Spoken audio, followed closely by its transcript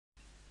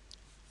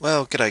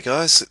Well, g'day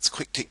guys, it's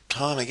quick tip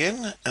time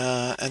again,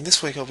 and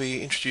this week I'll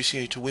be introducing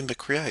you to Wimba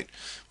Create,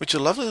 which is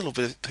a lovely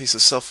little piece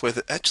of software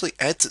that actually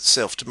adds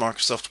itself to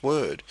Microsoft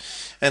Word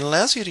and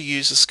allows you to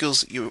use the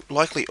skills that you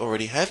likely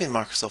already have in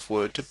Microsoft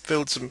Word to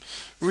build some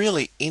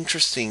really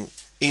interesting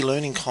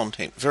e-learning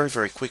content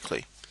very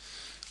quickly.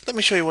 Let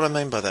me show you what I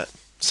mean by that.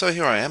 So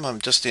here I am, I'm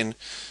just in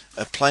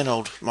a plain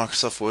old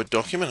Microsoft Word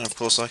document, and of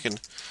course I can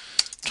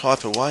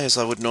type away as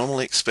I would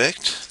normally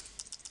expect.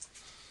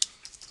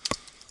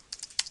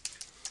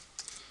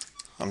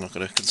 I'm not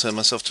going to concern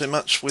myself too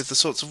much with the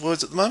sorts of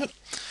words at the moment.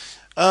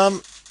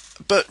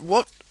 But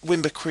what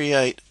Wimba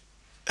Create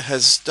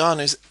has done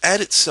is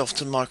add itself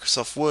to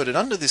Microsoft Word, and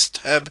under this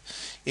tab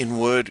in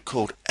Word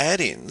called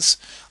Add-ins,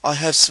 I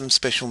have some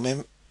special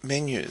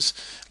menus.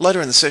 Later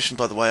in the session,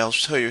 by the way, I'll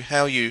show you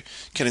how you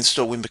can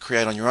install Wimba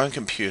Create on your own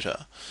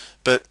computer.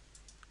 But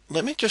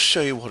let me just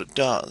show you what it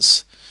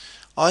does.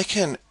 I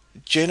can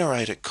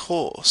generate a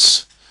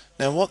course.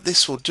 Now what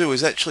this will do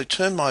is actually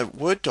turn my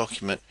Word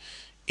document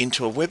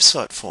into a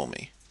website for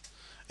me.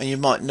 And you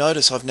might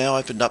notice I've now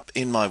opened up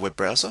in my web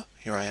browser.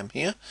 Here I am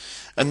here.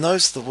 And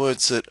those are the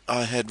words that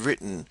I had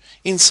written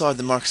inside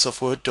the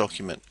Microsoft Word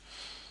document.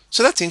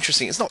 So that's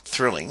interesting. It's not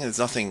thrilling. There's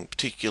nothing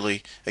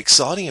particularly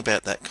exciting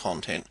about that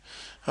content.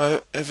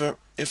 However,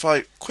 if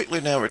I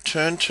quickly now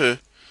return to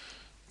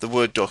the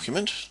Word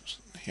document,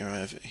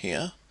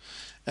 here,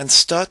 and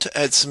start to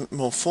add some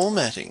more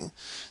formatting,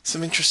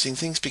 some interesting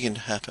things begin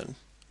to happen.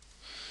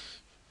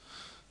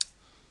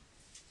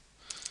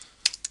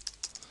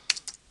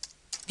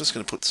 I'm just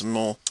going to put some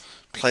more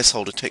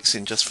placeholder text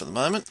in just for the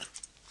moment.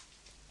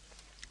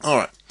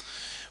 Alright,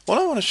 what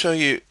I want to show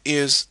you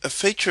is a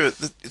feature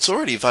that it's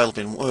already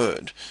available in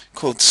Word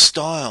called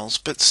styles,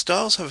 but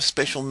styles have a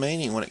special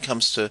meaning when it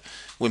comes to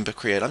Wimba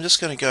Create. I'm just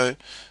going to go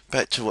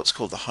back to what's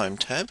called the Home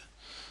tab.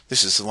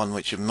 This is the one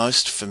which you're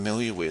most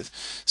familiar with.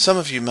 Some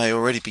of you may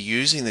already be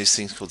using these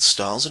things called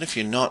styles, and if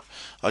you're not,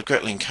 I'd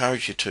greatly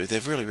encourage you to.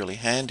 They're really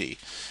handy.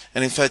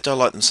 And in fact, I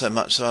like them so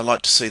much that I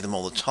like to see them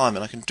all the time,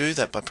 and I can do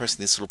that by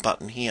pressing this little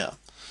button here.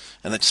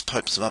 And that just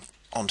pops them up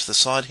onto the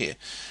side here.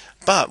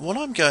 But what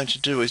I'm going to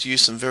do is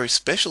use some very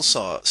special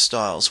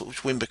styles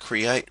which Wimba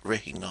Create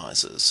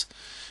recognises.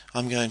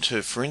 I'm going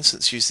to, for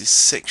instance, use this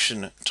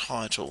section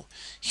title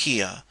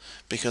here,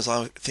 because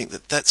I think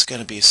that that's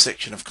going to be a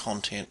section of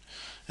content.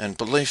 And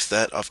beneath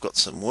that I've got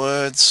some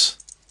words,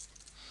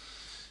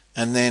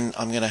 and then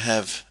I'm going to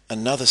have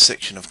another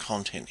section of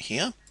content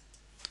here,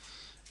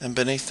 and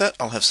beneath that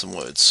I'll have some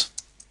words.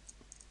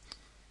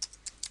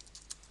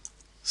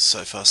 So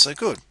far so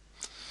good.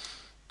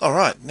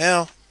 Alright,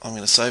 now I'm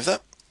going to save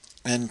that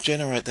and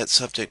generate that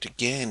subject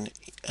again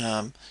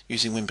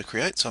using Wimba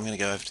Create. So I'm going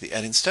to go over to the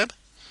Add-ins tab,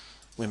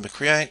 Wimba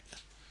Create,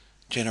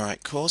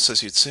 generate course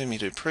as you'd seen me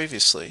do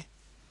previously.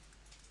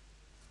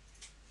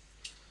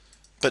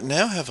 But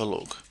now have a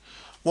look.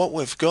 What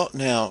we've got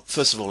now,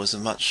 first of all, is a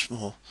much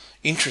more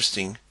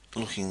interesting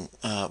looking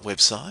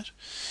website.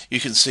 You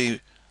can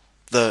see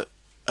the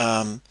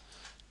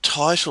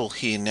title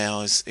here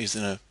now is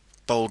in a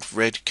bold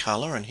red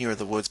colour, and here are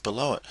the words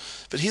below it.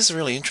 But here's the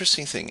really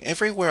interesting thing.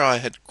 Everywhere I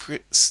had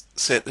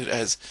set it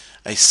as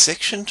a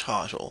section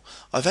title,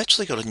 I've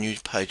actually got a new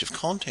page of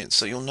content.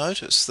 So you'll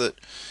notice that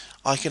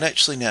I can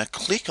actually now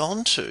click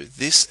onto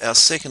this, our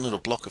second little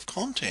block of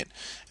content,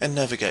 and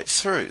navigate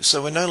through.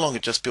 So we're no longer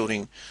just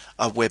building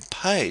a web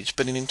page,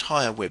 but an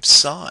entire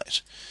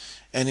website.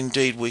 And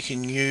indeed we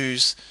can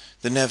use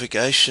the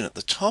navigation at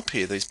the top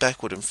here, these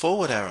backward and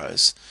forward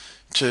arrows,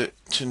 to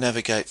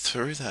navigate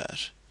through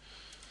that.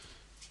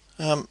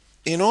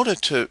 In order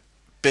to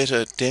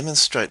better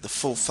demonstrate the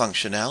full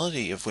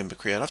functionality of Wimba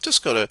Create, I've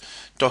just got a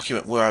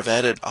document where I've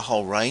added a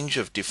whole range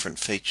of different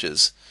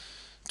features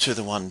to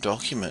the one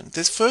document.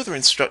 There's further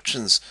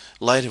instructions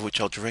later which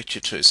I'll direct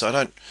you to, so I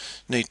don't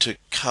need to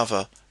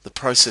cover the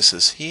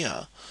processes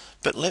here,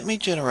 but let me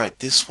generate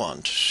this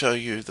one to show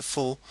you the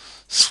full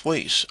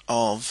suite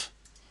of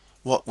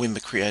what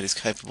Wimba Create is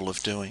capable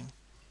of doing.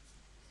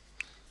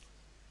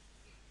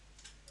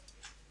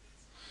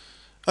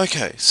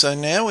 Okay, so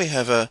now we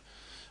have a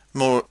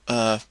more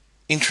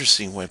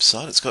interesting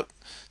website. It's got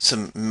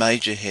some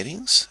major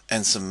headings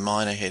and some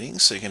minor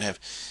headings, so you can have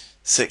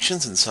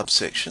sections and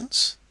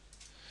subsections.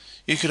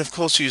 You can of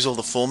course use all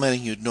the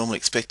formatting you'd normally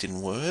expect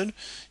in Word,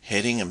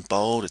 heading and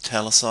bold,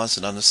 italicized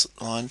and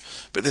underline,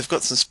 but they've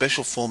got some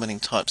special formatting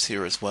types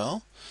here as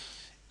well.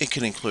 It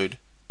can include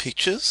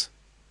pictures,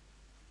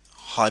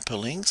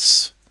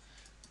 hyperlinks,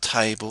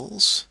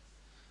 tables,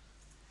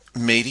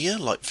 media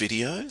like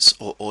videos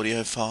or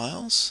audio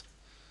files,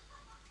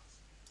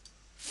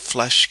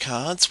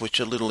 flashcards, which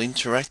are little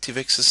interactive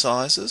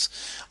exercises,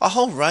 a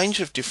whole range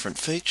of different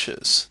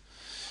features.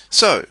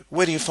 So,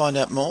 where do you find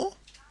out more?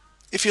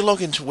 If you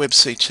log into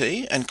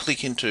WebCT and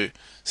click into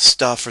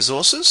Staff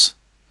Resources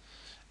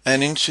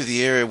and into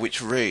the area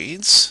which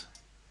reads,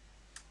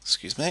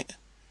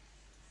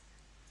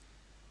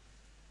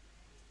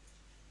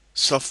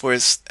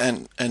 Softwares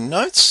and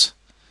Notes,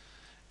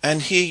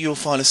 and here you'll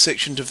find a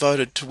section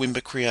devoted to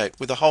Wimba Create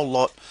with a whole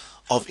lot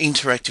of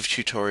interactive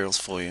tutorials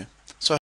for you.